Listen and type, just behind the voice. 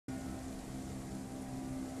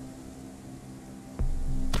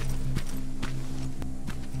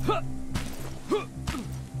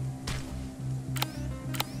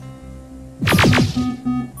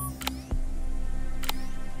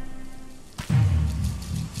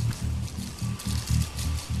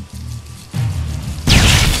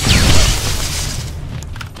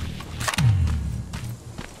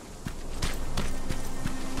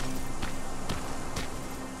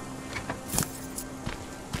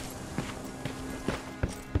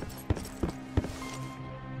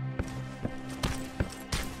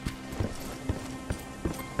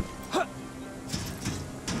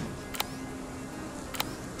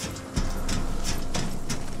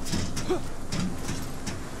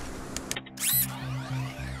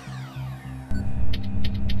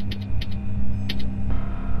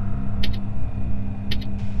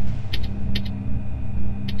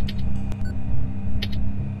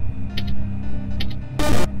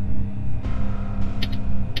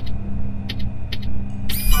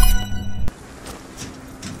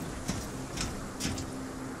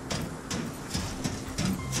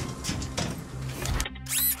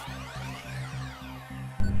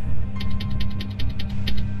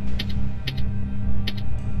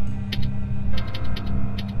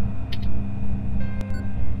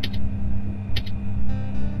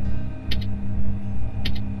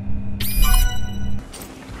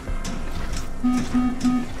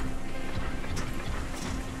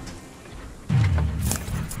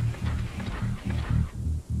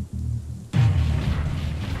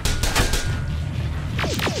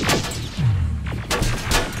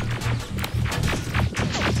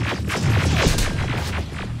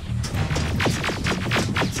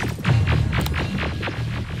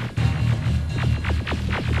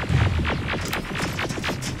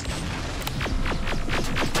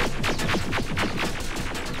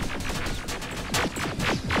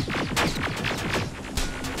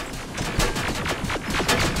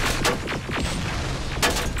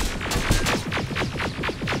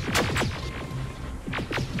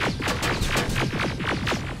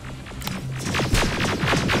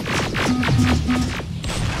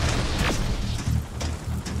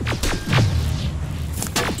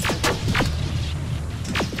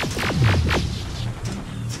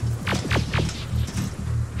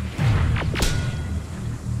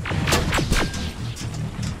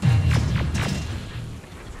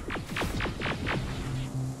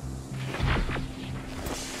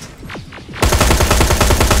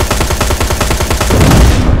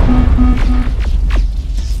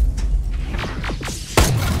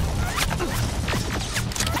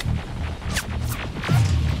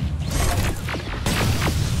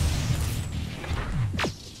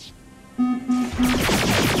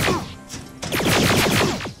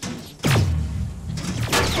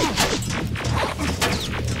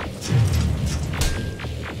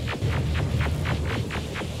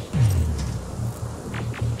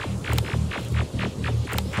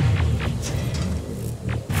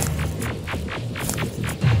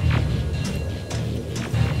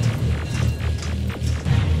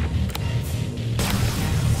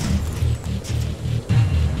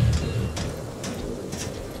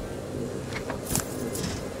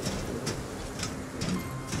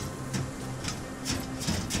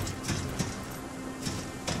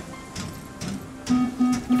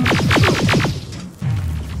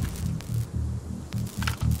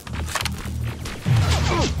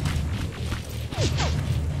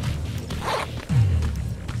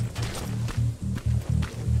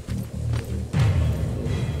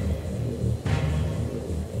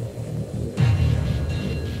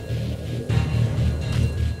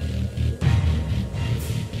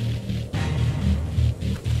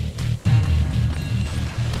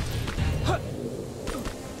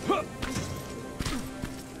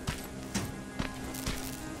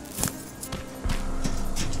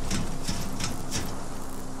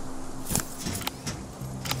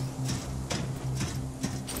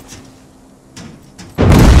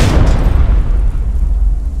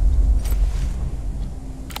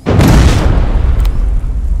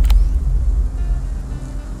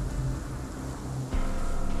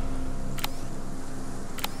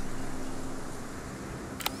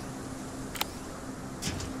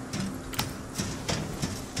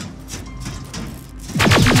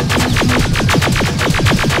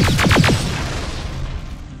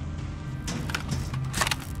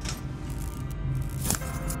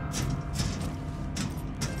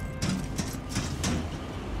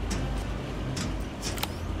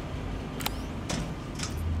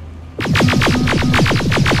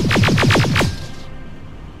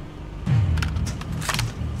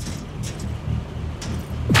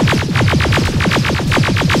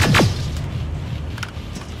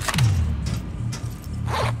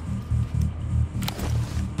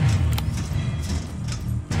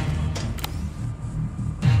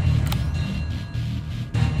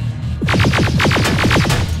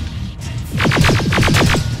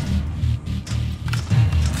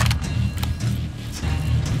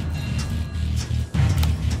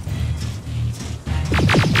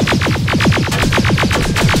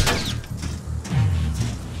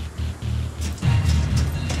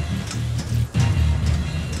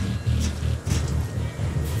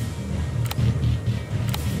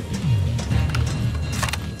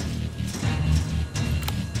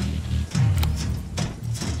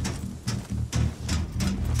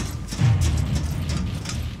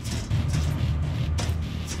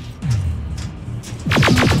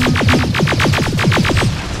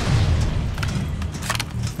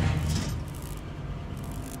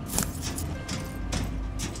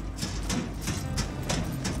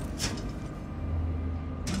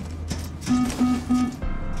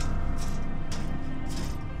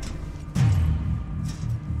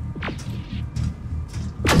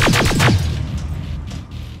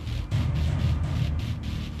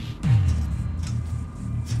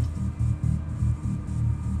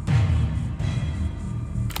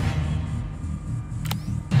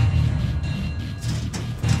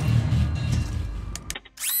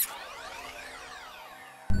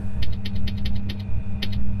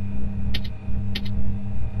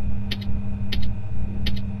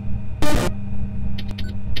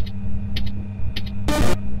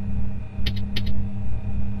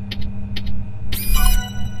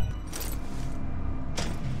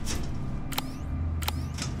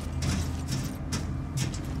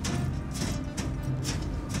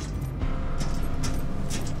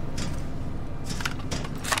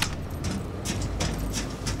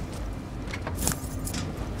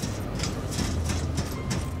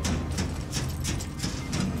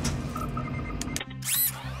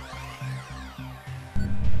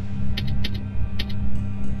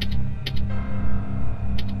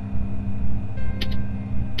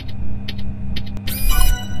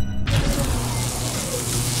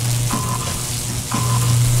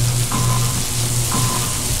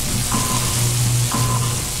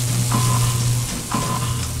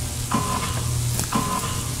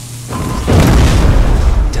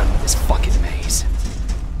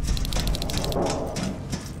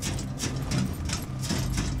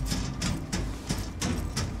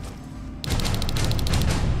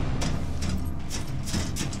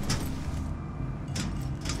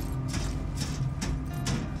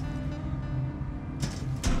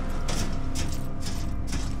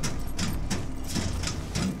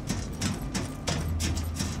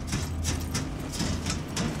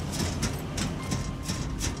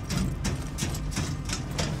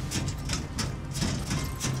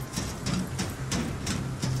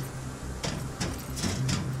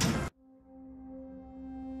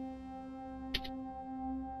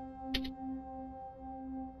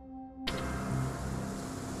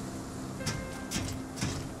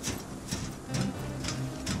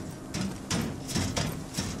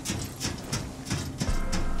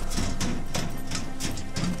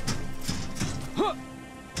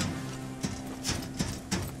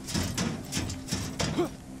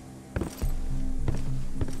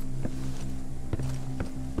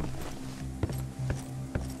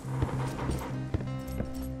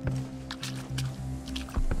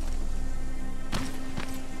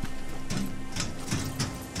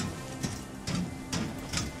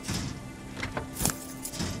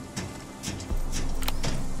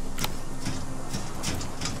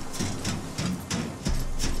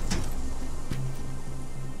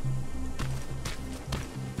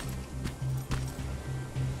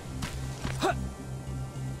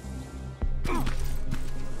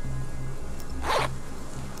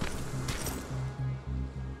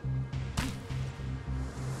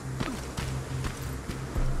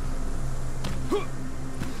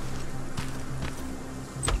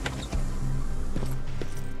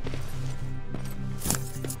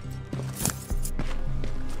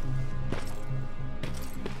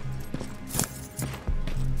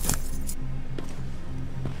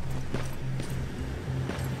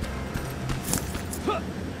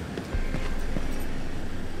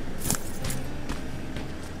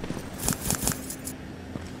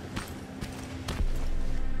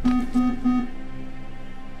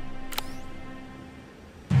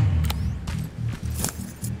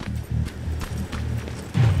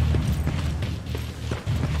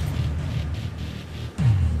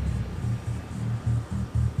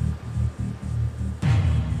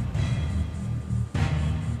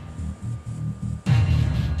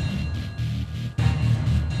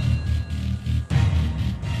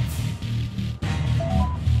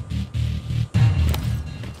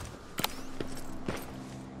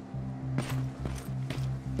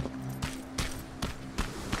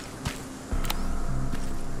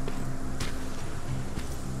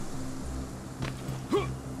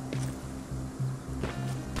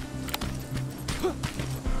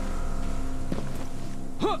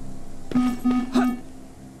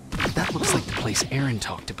place Aaron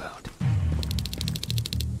talked about.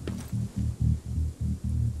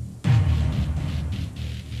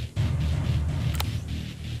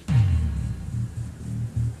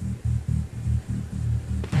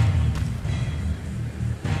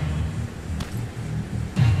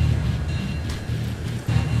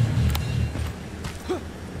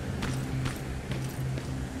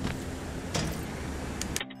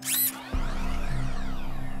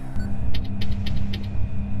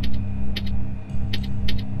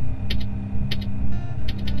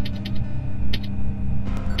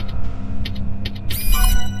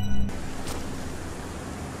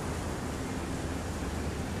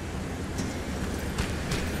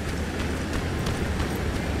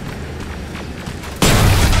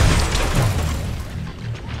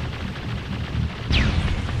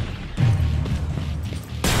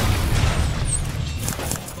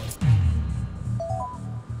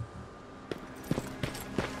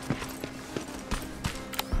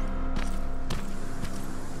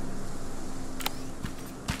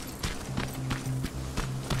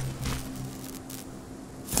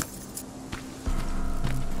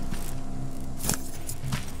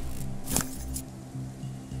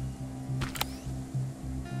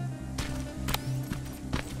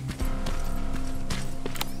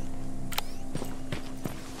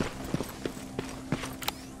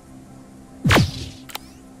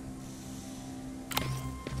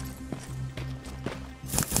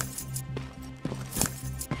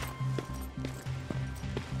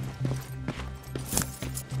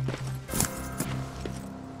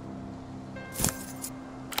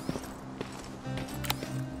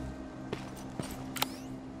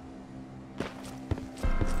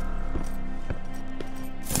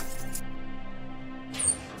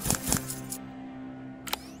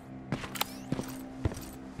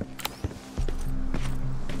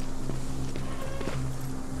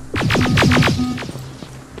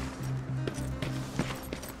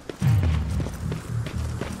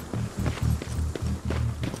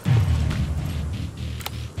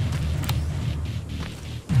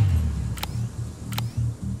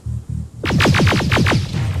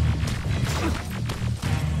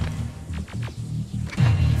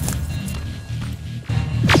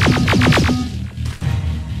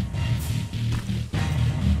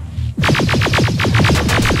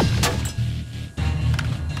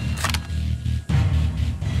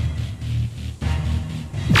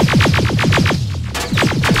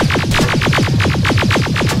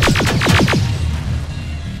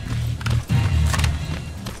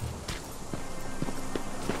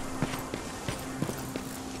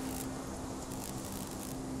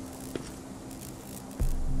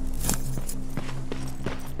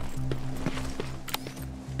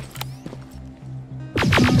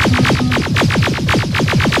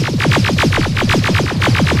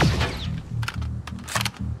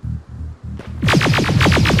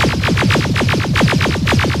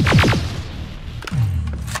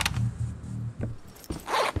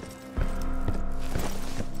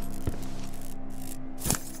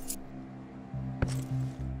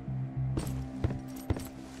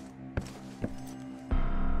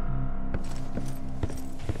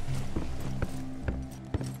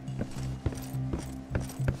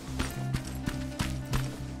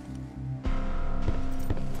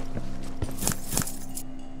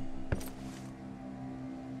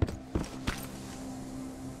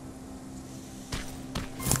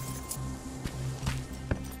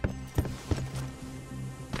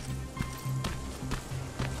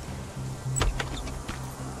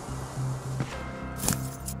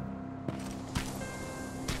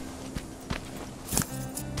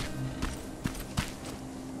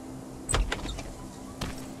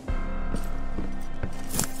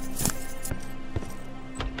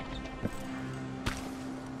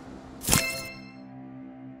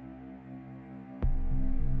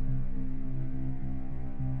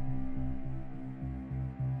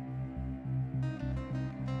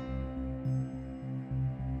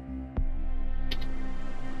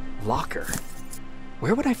 Locker?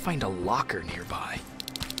 Where would I find a locker nearby?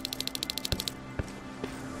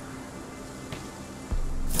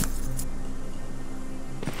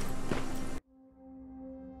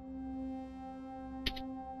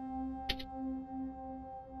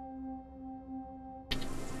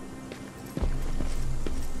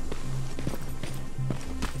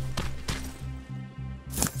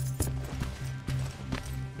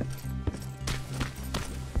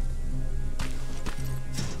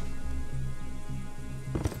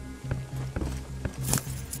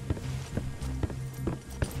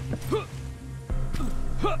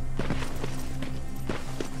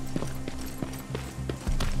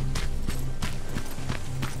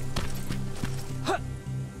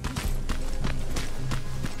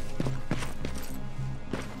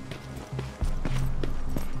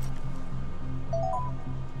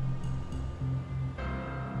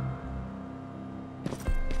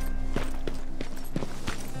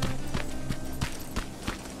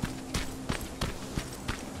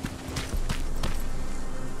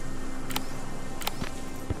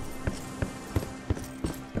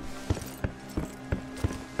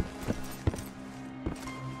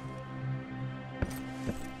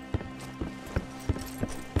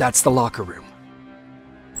 That's the locker room.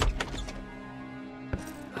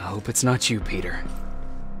 I hope it's not you, Peter.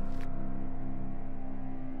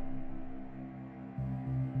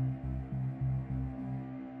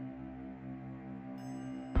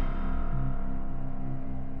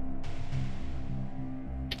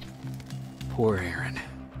 Poor Aaron.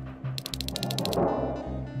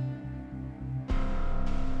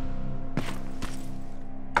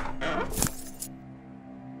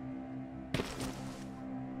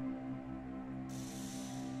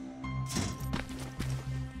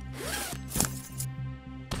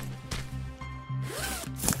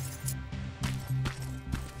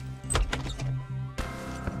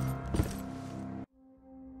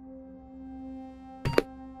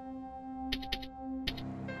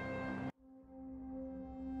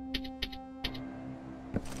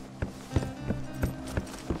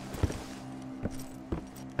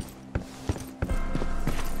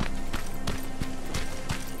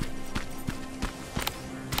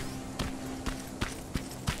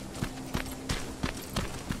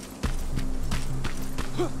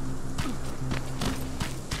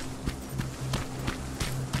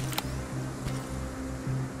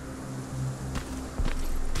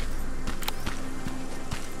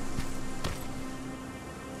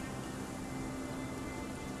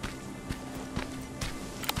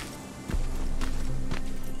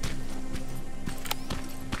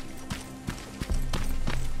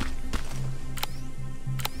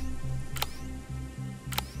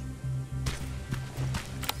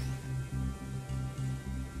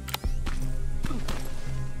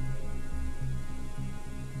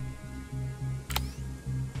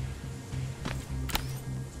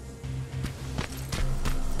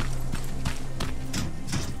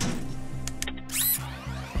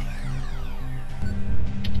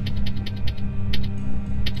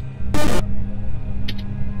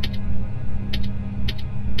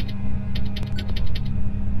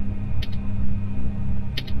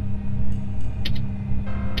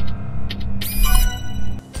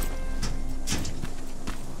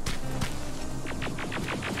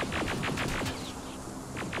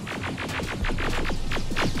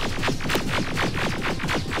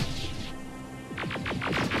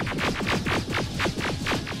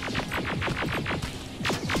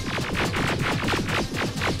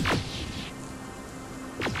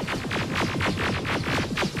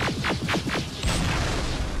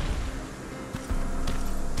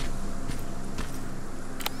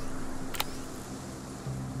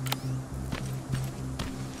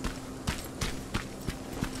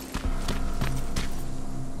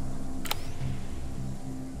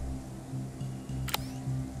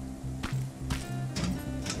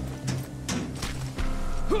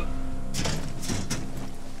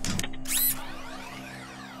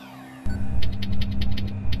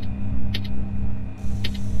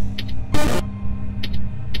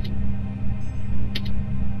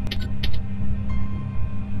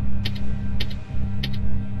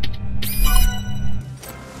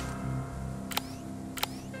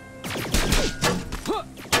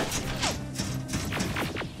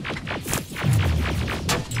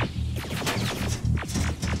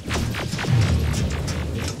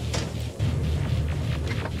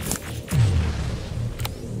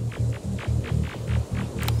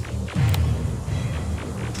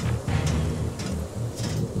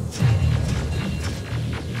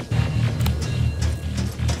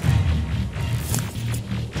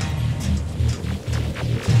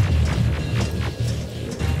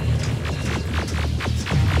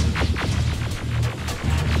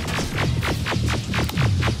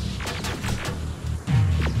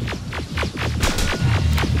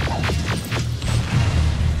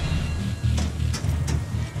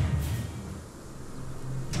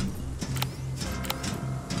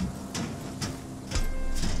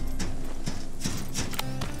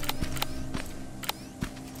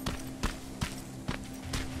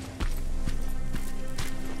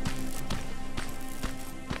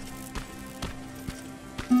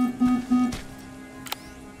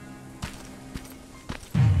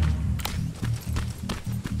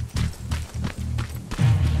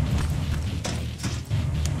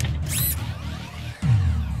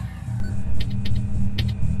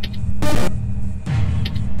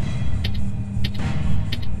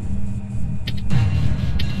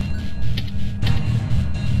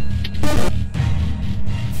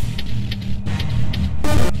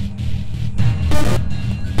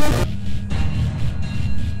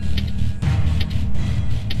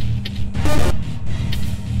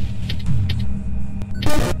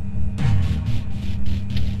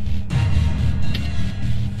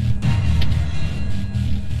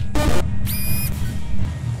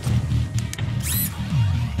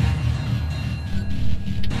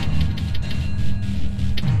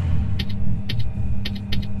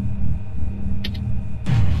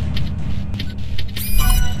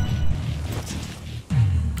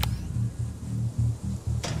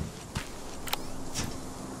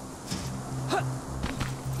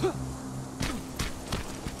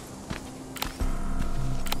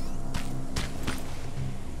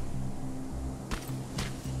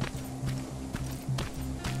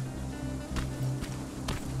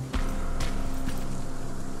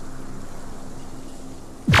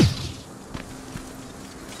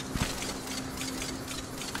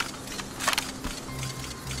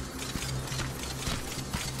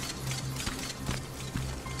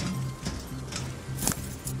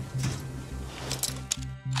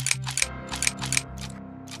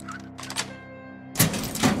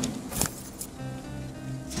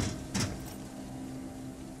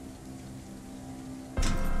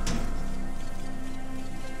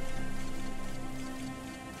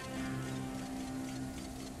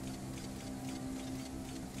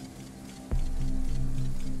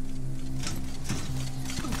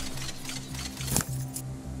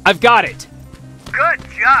 I've got it! Good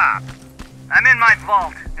job! I'm in my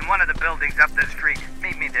vault, in one of the buildings up the street.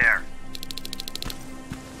 Meet me there.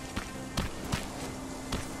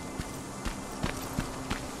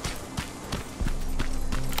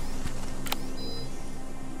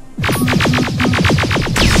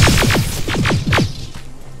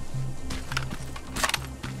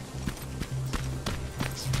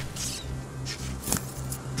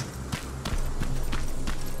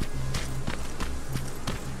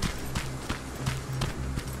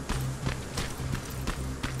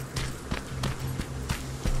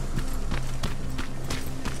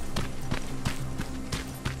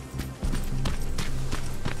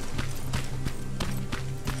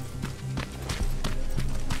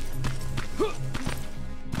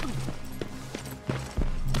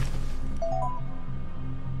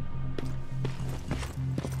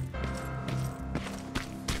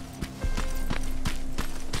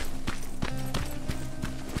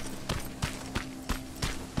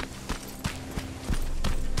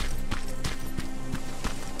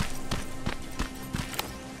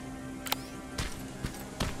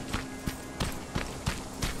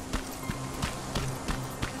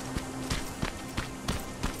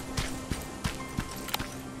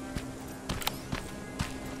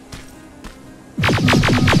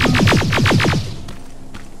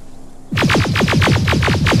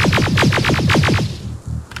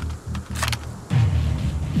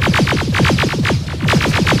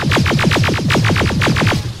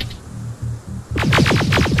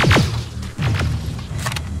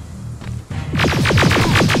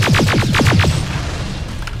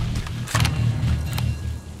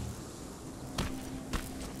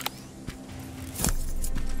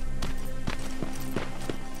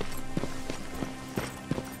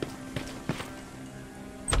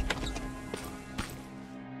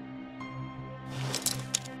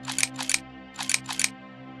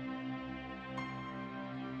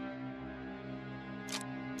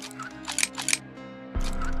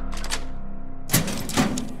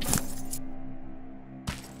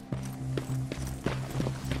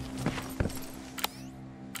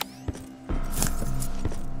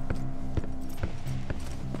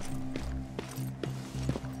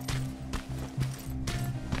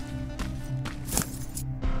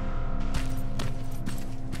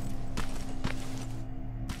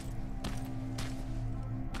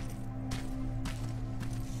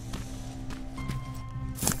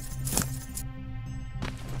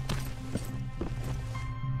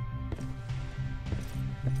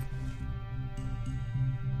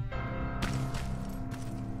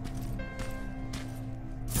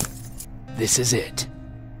 This is it.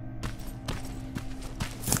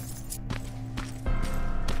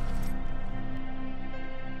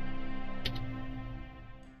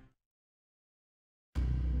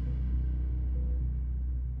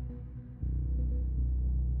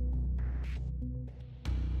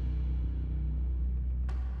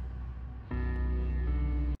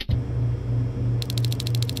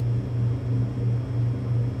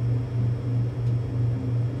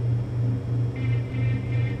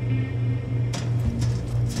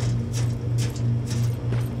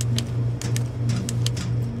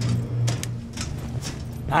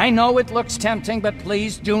 I know it looks tempting, but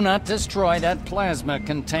please do not destroy that plasma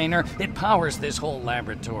container. It powers this whole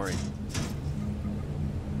laboratory.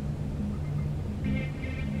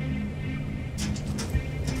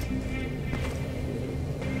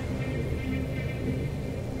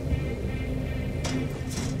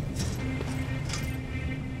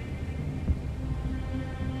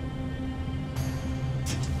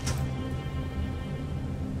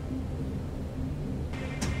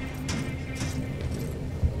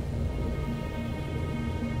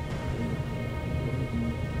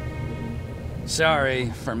 Sorry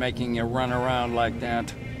for making you run around like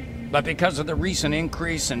that. But because of the recent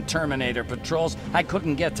increase in Terminator patrols, I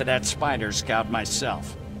couldn't get to that Spider Scout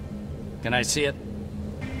myself. Can I see it?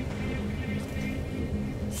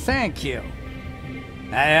 Thank you.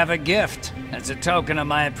 I have a gift as a token of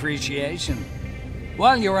my appreciation.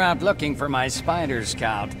 While you were out looking for my Spider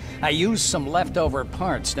Scout, I used some leftover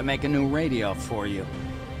parts to make a new radio for you.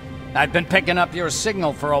 I've been picking up your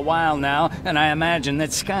signal for a while now, and I imagine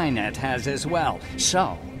that Skynet has as well.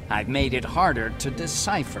 So, I've made it harder to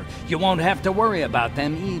decipher. You won't have to worry about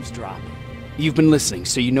them eavesdropping. You've been listening,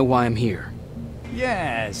 so you know why I'm here.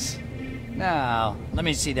 Yes. Now, let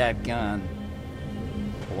me see that gun.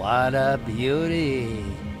 What a beauty.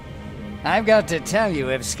 I've got to tell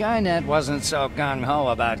you, if Skynet wasn't so gung-ho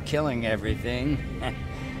about killing everything...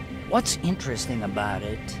 What's interesting about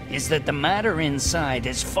it is that the matter inside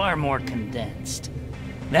is far more condensed.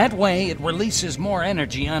 That way, it releases more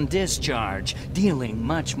energy on discharge, dealing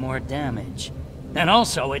much more damage. And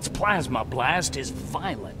also, its plasma blast is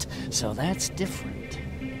violet, so that's different.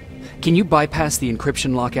 Can you bypass the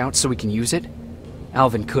encryption lockout so we can use it?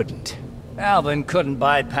 Alvin couldn't. Alvin couldn't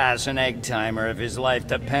bypass an egg timer if his life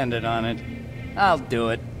depended on it. I'll do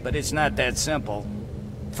it, but it's not that simple.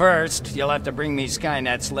 First, you'll have to bring me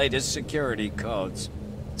Skynet's latest security codes.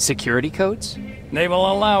 Security codes? They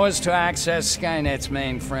will allow us to access Skynet's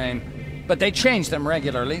mainframe, but they change them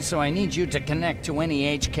regularly, so I need you to connect to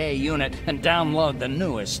any HK unit and download the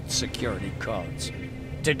newest security codes.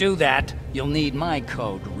 To do that, you'll need my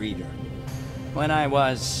code reader. When I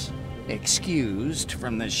was excused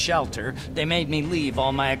from the shelter, they made me leave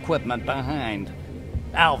all my equipment behind.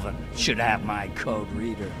 Alvin should have my code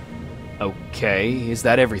reader. Okay, is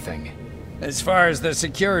that everything? As far as the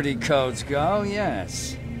security codes go,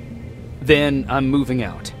 yes. Then I'm moving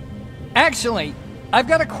out. Actually, I've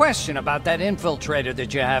got a question about that infiltrator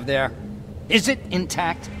that you have there. Is it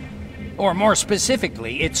intact? Or more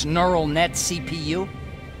specifically, its neural net CPU?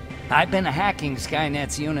 I've been hacking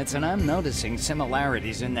Skynet's units and I'm noticing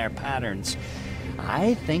similarities in their patterns.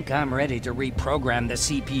 I think I'm ready to reprogram the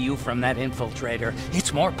CPU from that infiltrator.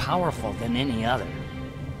 It's more powerful than any other.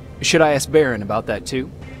 Should I ask Baron about that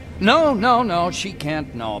too? No, she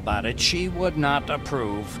can't know about it. She would not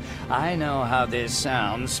approve. I know how this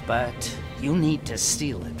sounds, but you need to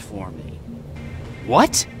steal it for me.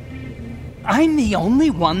 What? I'm the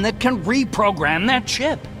only one that can reprogram that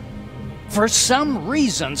chip. For some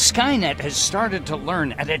reason, Skynet has started to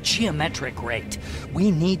learn at a geometric rate.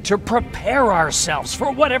 We need to prepare ourselves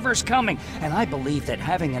for whatever's coming, and I believe that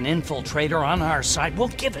having an infiltrator on our side will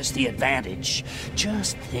give us the advantage.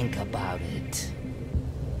 Just think about it.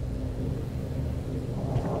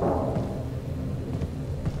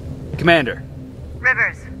 Commander.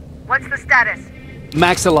 Rivers, what's the status?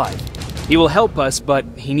 Mac's alive. He will help us, but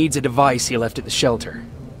he needs a device he left at the shelter.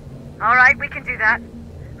 All right, we can do that.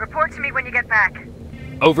 Report to me when you get back.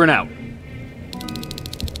 Over and out.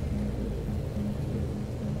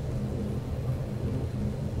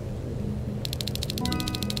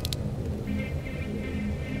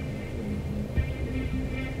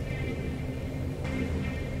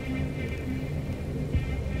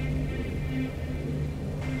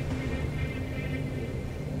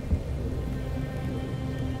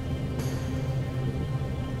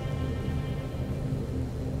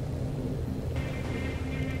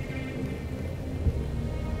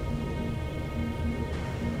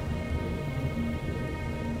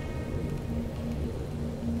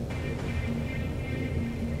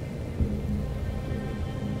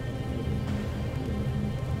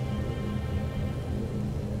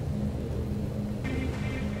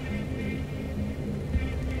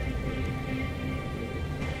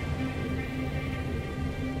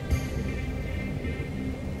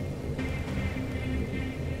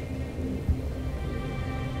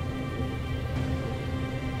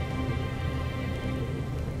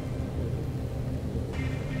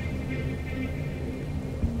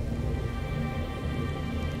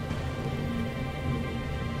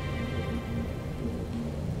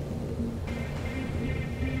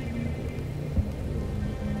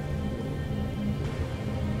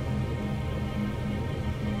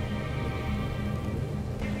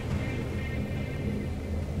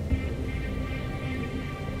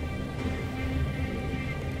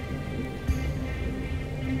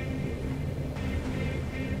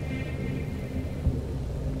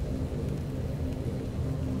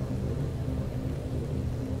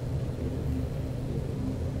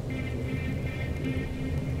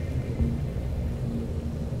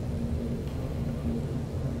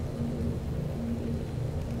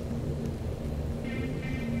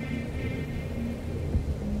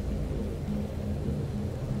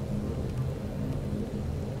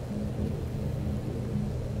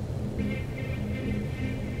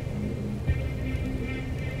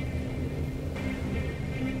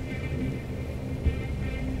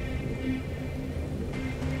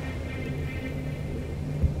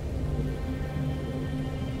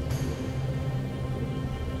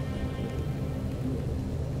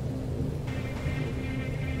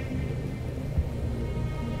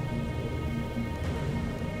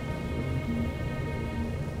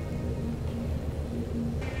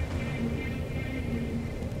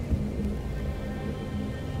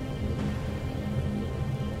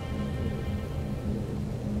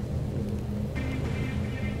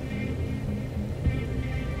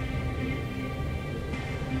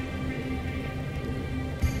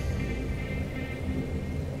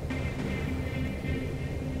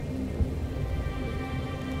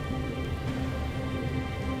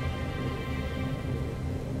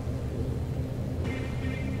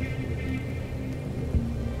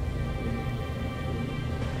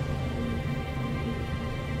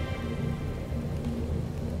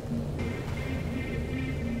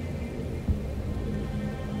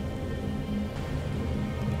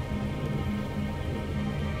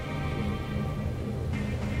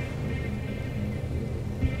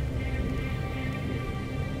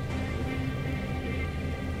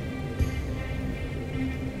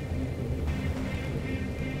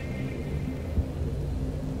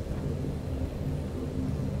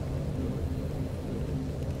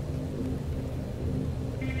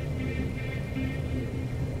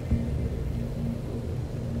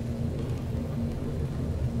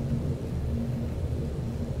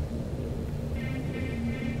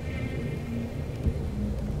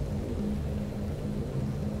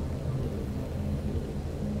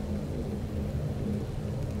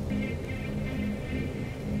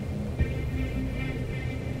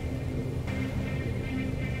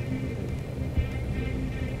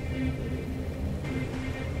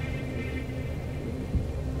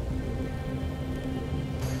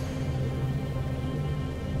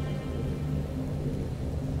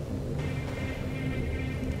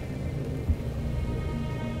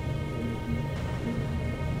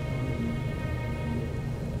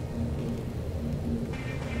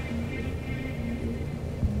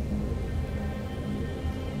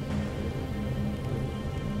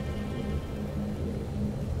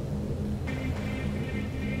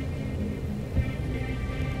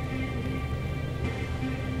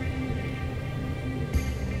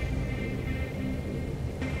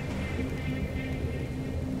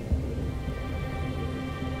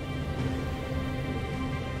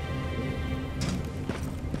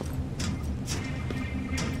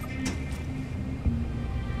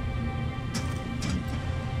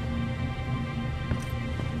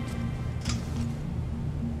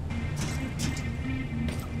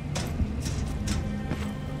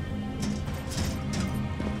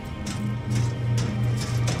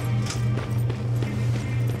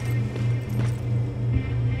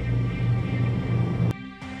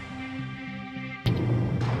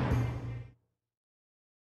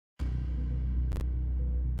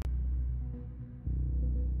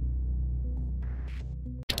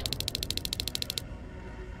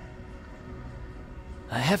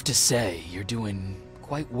 I have to say, you're doing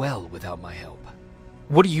quite well without my help.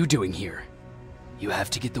 What are you doing here? You have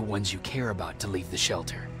to get the ones you care about to leave the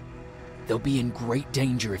shelter. They'll be in great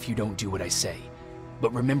danger if you don't do what I say.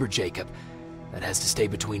 But remember, Jacob, that has to stay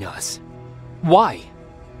between us. Why?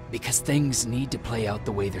 Because things need to play out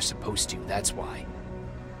the way they're supposed to, that's why.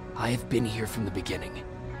 I have been here from the beginning.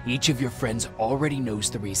 Each of your friends already knows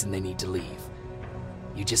the reason they need to leave.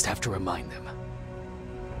 You just have to remind them.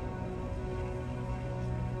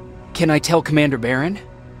 Can I tell Commander Barron?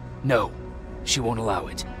 No, she won't allow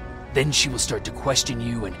it. Then she will start to question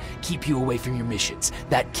you and keep you away from your missions.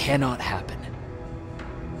 That cannot happen.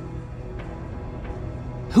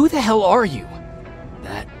 Who the hell are you?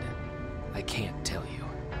 That I can't tell you.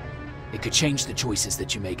 It could change the choices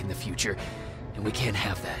that you make in the future, and we can't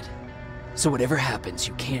have that. So whatever happens,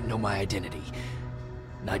 you can't know my identity.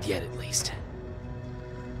 Not yet, at least.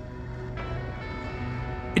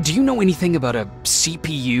 Do you know anything about a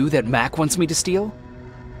CPU that Mac wants me to steal?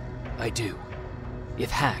 I do. If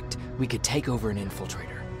hacked, we could take over an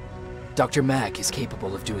infiltrator. Dr. Mac is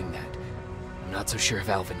capable of doing that. I'm not so sure if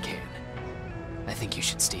Alvin can. I think you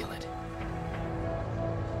should steal it.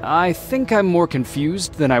 I think I'm more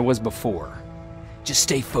confused than I was before. Just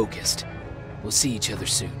stay focused. We'll see each other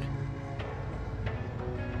soon.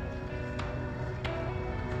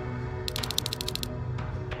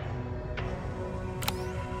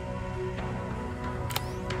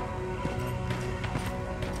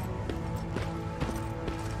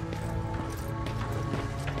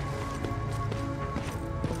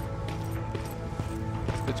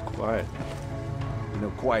 It's quiet. You know,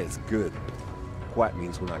 quiet's good. Quiet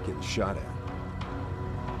means we're not getting shot at.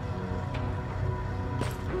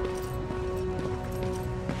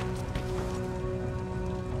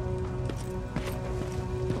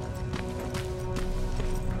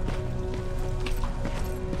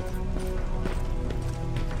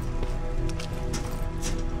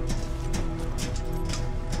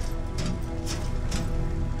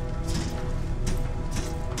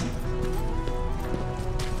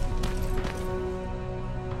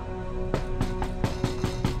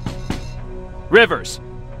 Rivers,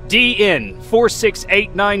 DN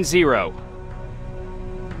 46890.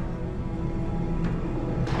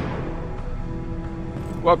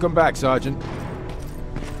 Welcome back, Sergeant.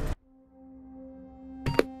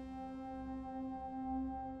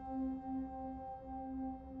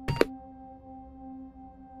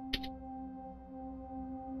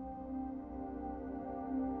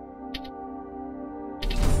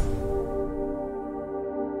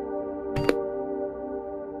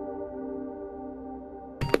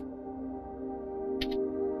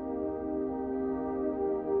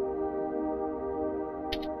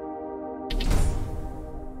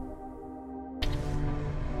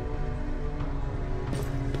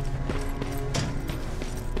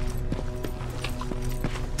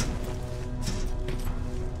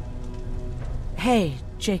 Hey,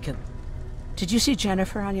 Jacob. Did you see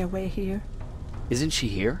Jennifer on your way here? Isn't she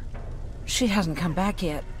here? She hasn't come back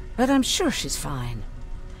yet, but I'm sure she's fine.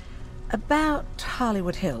 About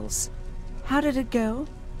Hollywood Hills. How did it go?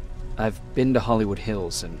 I've been to Hollywood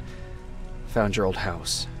Hills and found your old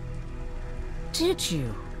house. Did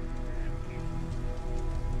you?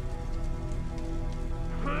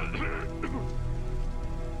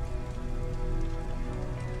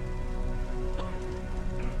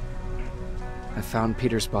 I found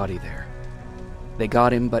Peter's body there. They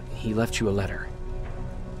got him, but he left you a letter.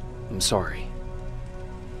 I'm sorry.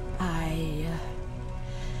 I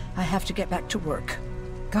have to get back to work.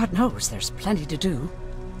 God knows there's plenty to do.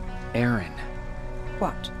 Aaron.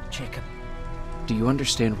 What, Jacob? Do you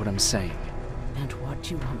understand what I'm saying? And what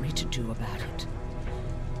do you want me to do about it?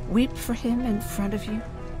 Weep for him in front of you?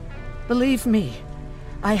 Believe me,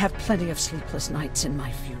 I have plenty of sleepless nights in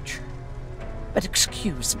my future. But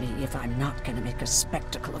excuse me if I'm not going to make a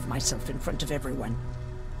spectacle of myself in front of everyone.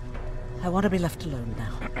 I want to be left alone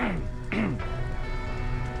now.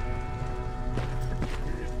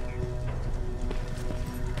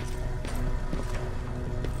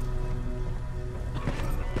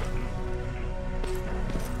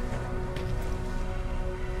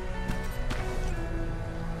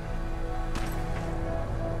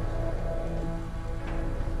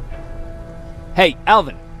 Hey,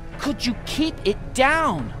 Alvin! Could you keep it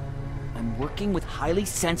down? I'm working with highly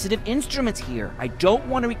sensitive instruments here. I don't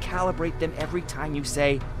want to recalibrate them every time you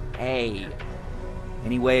say, hey.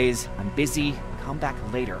 Anyways, I'm busy. Come back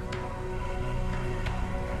later.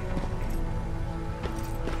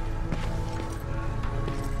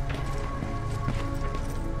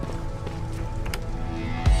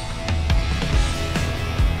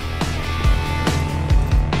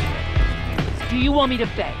 you want me to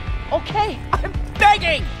beg? Okay, I'm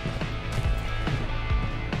begging!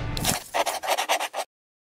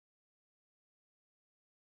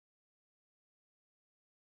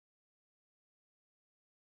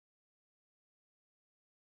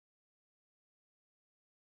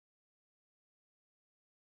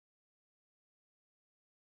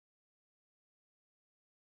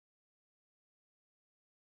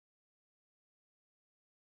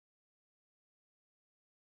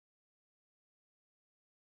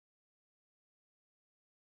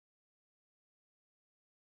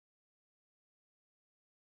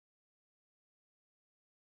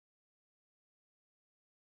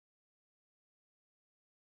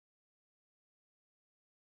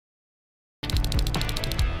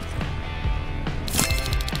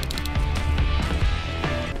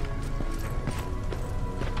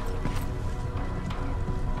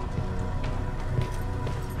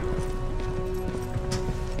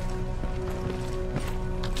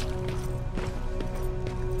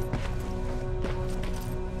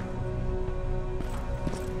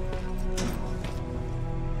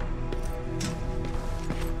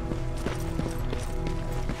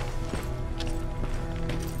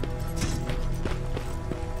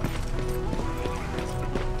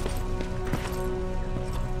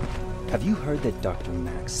 Have you heard that Dr.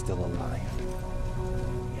 Mack's still alive?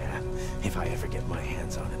 Yeah, if I ever get my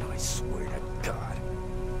hands on it, I swear to God.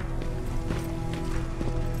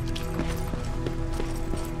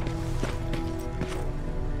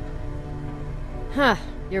 Huh,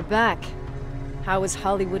 you're back. How was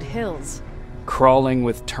Hollywood Hills? Crawling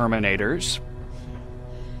with Terminators.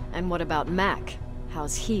 And what about Mac?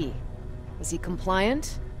 How's he? Was he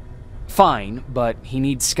compliant? Fine, but he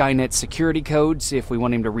needs Skynet security codes if we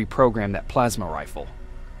want him to reprogram that plasma rifle.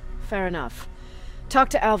 Fair enough. Talk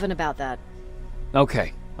to Alvin about that.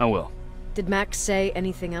 Okay, I will. Did Mac say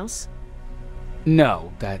anything else?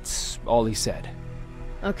 No, that's all he said.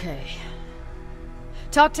 Okay.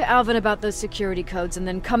 Talk to Alvin about those security codes and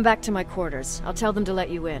then come back to my quarters. I'll tell them to let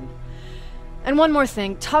you in. And one more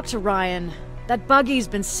thing, talk to Ryan. That buggy's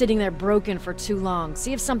been sitting there broken for too long.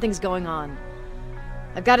 See if something's going on.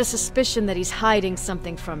 I've got a suspicion that he's hiding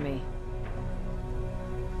something from me.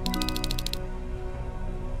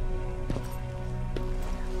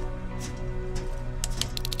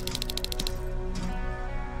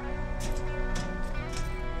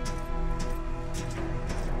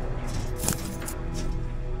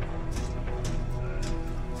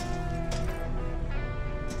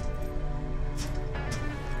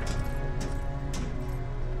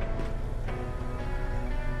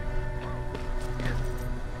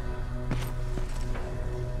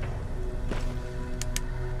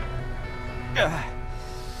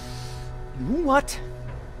 You know what?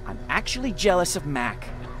 I'm actually jealous of Mac.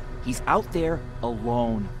 He's out there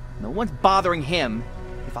alone. No one's bothering him.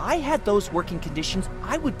 If I had those working conditions,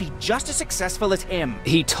 I would be just as successful as him.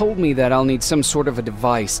 He told me that I'll need some sort of a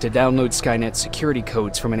device to download Skynet security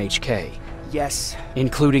codes from an HK. Yes.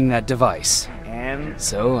 Including that device. And...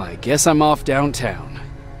 So I guess I'm off downtown.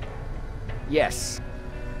 yes.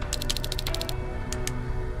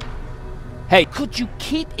 Hey, Could you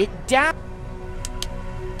keep it down?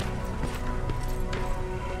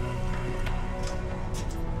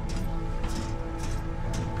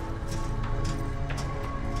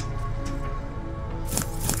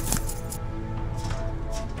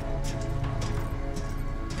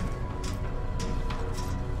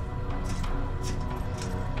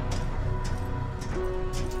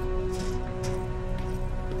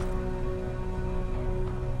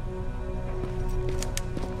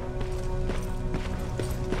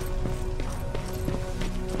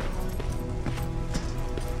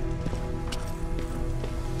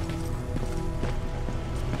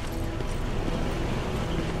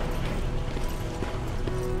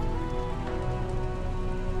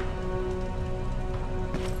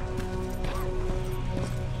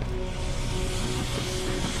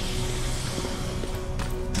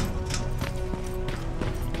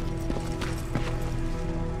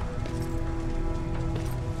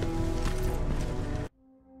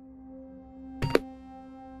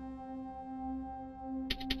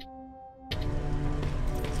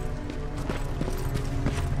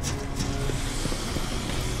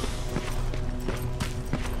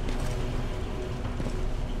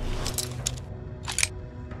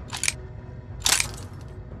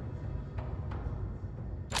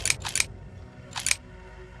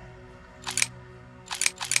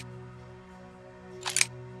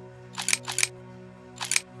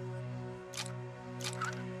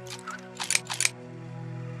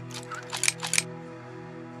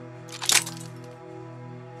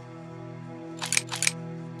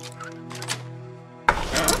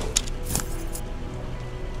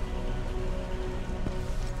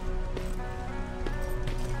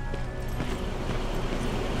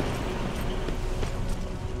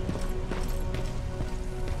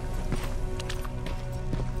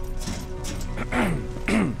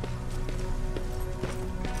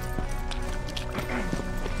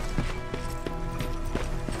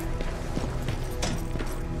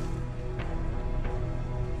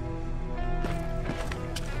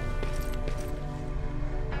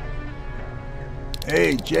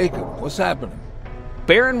 Hey, Jacob, what's happening?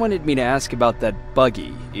 Baron wanted me to ask about that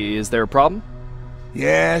buggy. Is there a problem?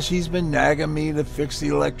 Yeah, she's been nagging me to fix the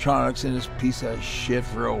electronics in this piece of shit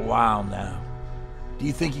for a while now. Do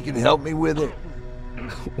you think you can help me with it?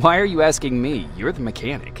 Why are you asking me? You're the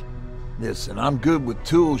mechanic. Listen, I'm good with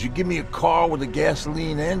tools. You give me a car with a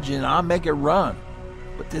gasoline engine, I'll make it run.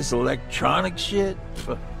 But this electronic shit?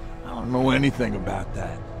 I don't know anything about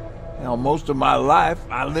that. Hell, most of my life,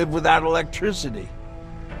 I lived without electricity.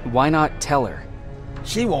 Why not tell her?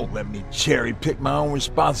 She won't let me cherry-pick my own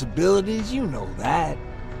responsibilities, you know that.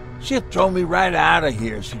 She'll throw me right out of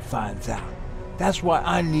here if she finds out. That's why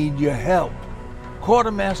I need your help.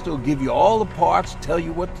 Quartermaster will give you all the parts, tell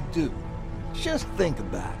you what to do. Just think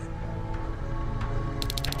about it.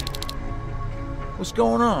 What's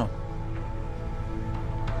going on?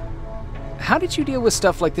 How did you deal with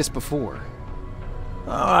stuff like this before?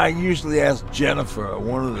 Oh, I usually ask Jennifer or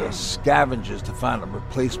one of the scavengers to find a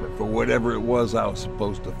replacement for whatever it was I was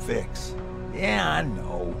supposed to fix. Yeah, I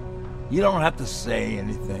know. You don't have to say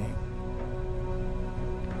anything.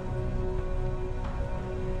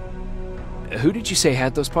 Who did you say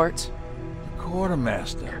had those parts? The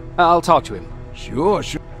quartermaster. I'll talk to him. Sure.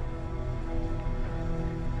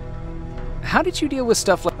 How did you deal with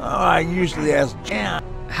stuff like... Oh, I usually ask...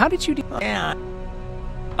 How did you deal...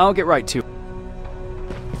 I'll get right to it.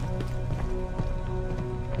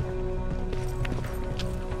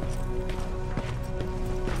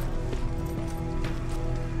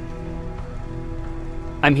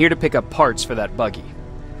 I'm here to pick up parts for that buggy.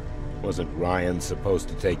 Wasn't Ryan supposed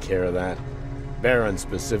to take care of that? Baron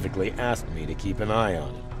specifically asked me to keep an eye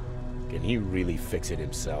on it. Can he really fix it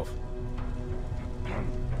himself?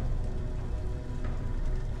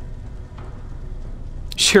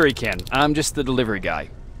 Sure he can. I'm just the delivery guy.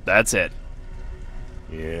 That's it.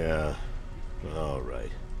 Yeah. All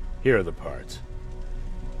right. Here are the parts.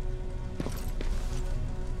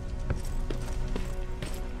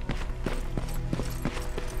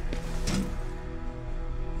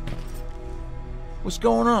 What's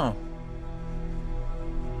going on?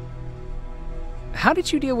 How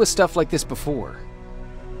did you deal with stuff like this before?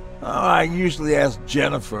 Oh, I usually ask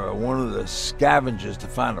Jennifer or one of the scavengers to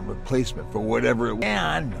find a replacement for whatever it was. Yeah,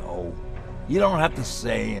 I know. You don't have to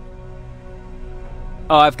say it.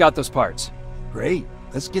 Oh, I've got those parts. Great.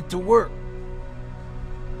 Let's get to work.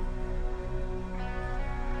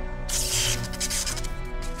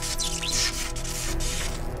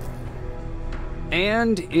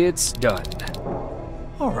 And it's done.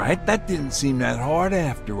 All right, that didn't seem that hard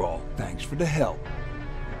after all. Thanks for the help.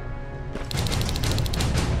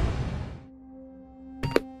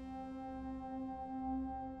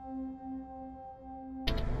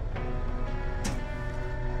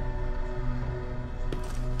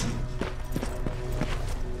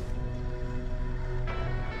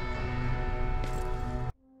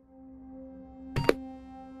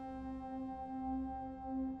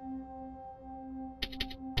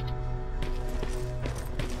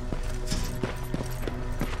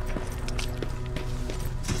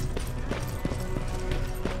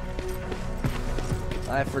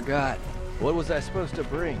 I forgot. What was I supposed to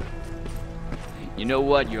bring? You know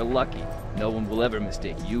what? You're lucky. No one will ever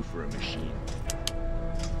mistake you for a machine.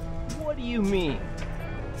 What do you mean?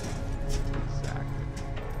 Exactly.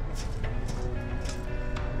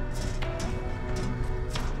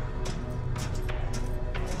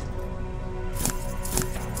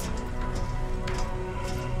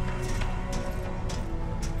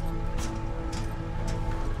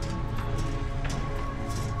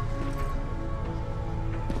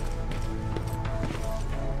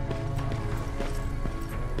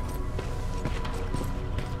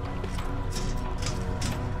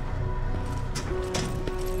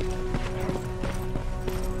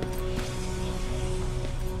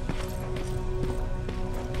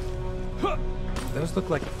 Those look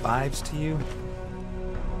like 5s to you?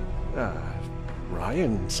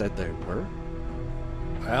 Ryan said they were.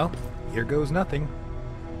 Well, here goes nothing.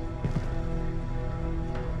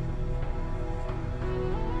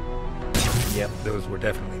 Yep, those were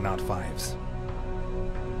definitely not 5s.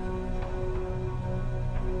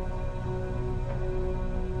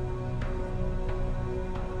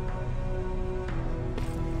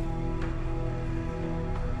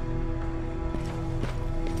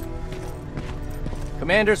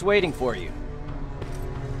 Commander's waiting for you.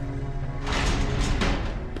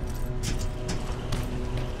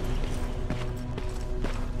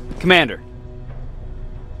 Commander.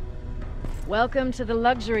 Welcome to the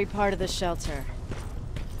luxury part of the shelter.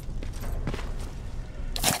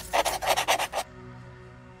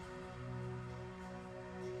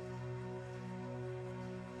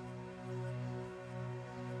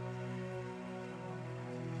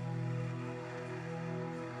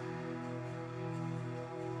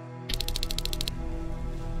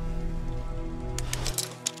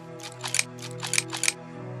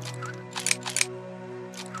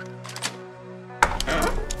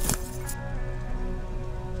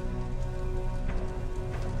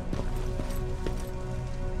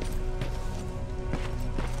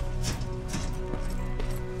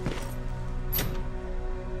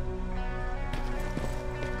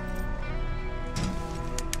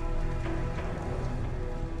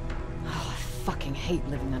 hate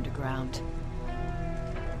living underground.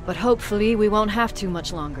 But hopefully we won't have to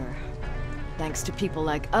much longer. Thanks to people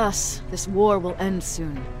like us, this war will end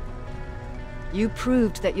soon. You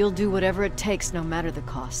proved that you'll do whatever it takes no matter the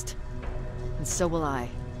cost. And so will I.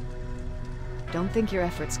 Don't think your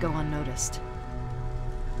efforts go unnoticed.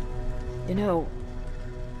 You know,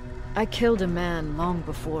 I killed a man long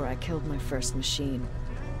before I killed my first machine.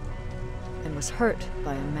 And was hurt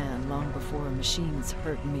by a man long before machines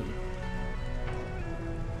hurt me.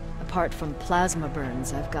 Apart from plasma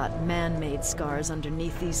burns, I've got man-made scars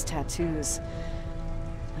underneath these tattoos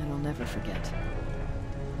that I'll never forget.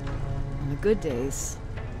 On the good days,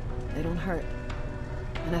 they don't hurt.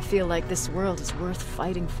 And I feel like this world is worth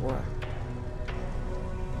fighting for.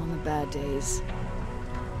 On the bad days,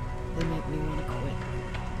 they make me want to quit.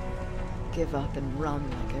 Give up and run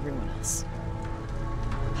like everyone else.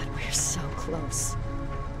 But we're so close.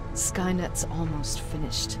 Skynet's almost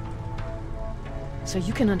finished. So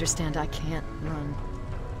you can understand I can't run.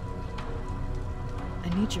 I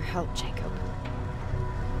need your help, Jacob.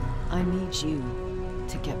 I need you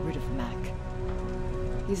to get rid of Mac.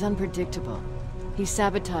 He's unpredictable. He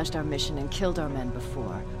sabotaged our mission and killed our men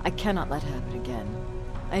before. I cannot let it happen again.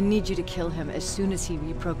 I need you to kill him as soon as he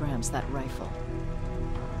reprograms that rifle.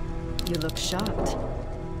 You look shocked.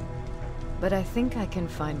 But I think I can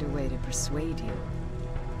find a way to persuade you.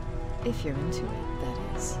 If you're into it, that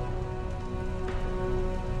is.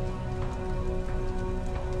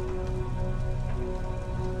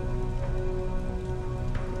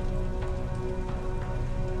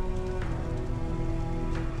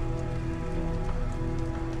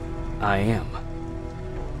 I am.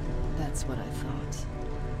 That's what I thought.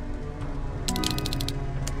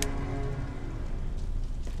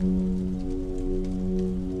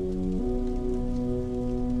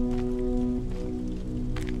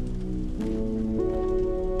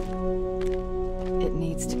 It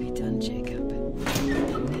needs to be done, Jacob.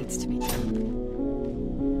 It needs to be done.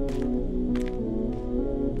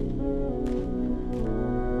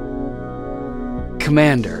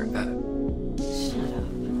 Commander, Shut up.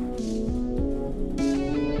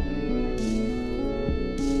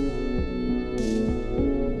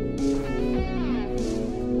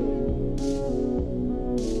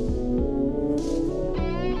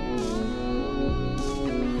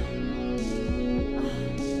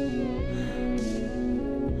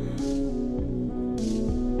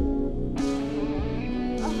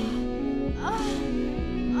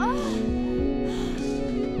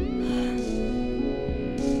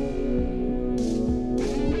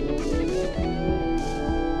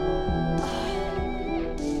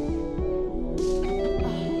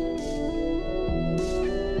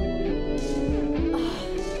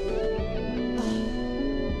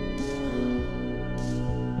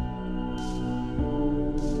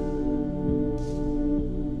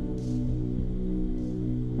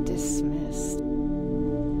 Dismissed.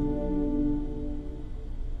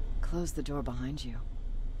 Close the door behind you.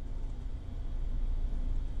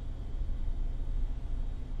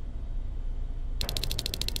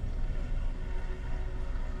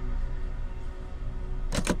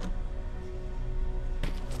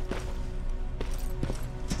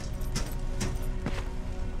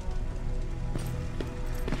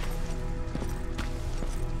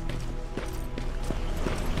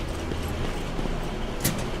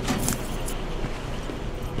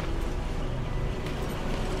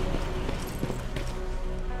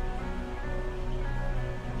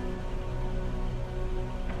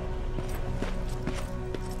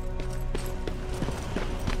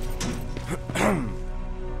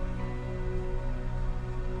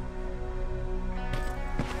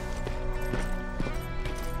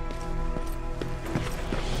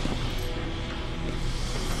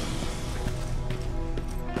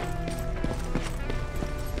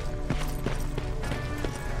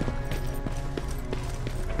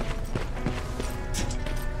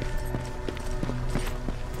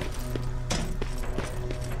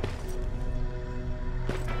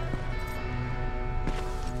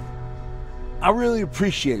 I really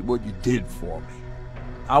appreciate what you did for me.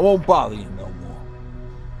 I won't bother you no more.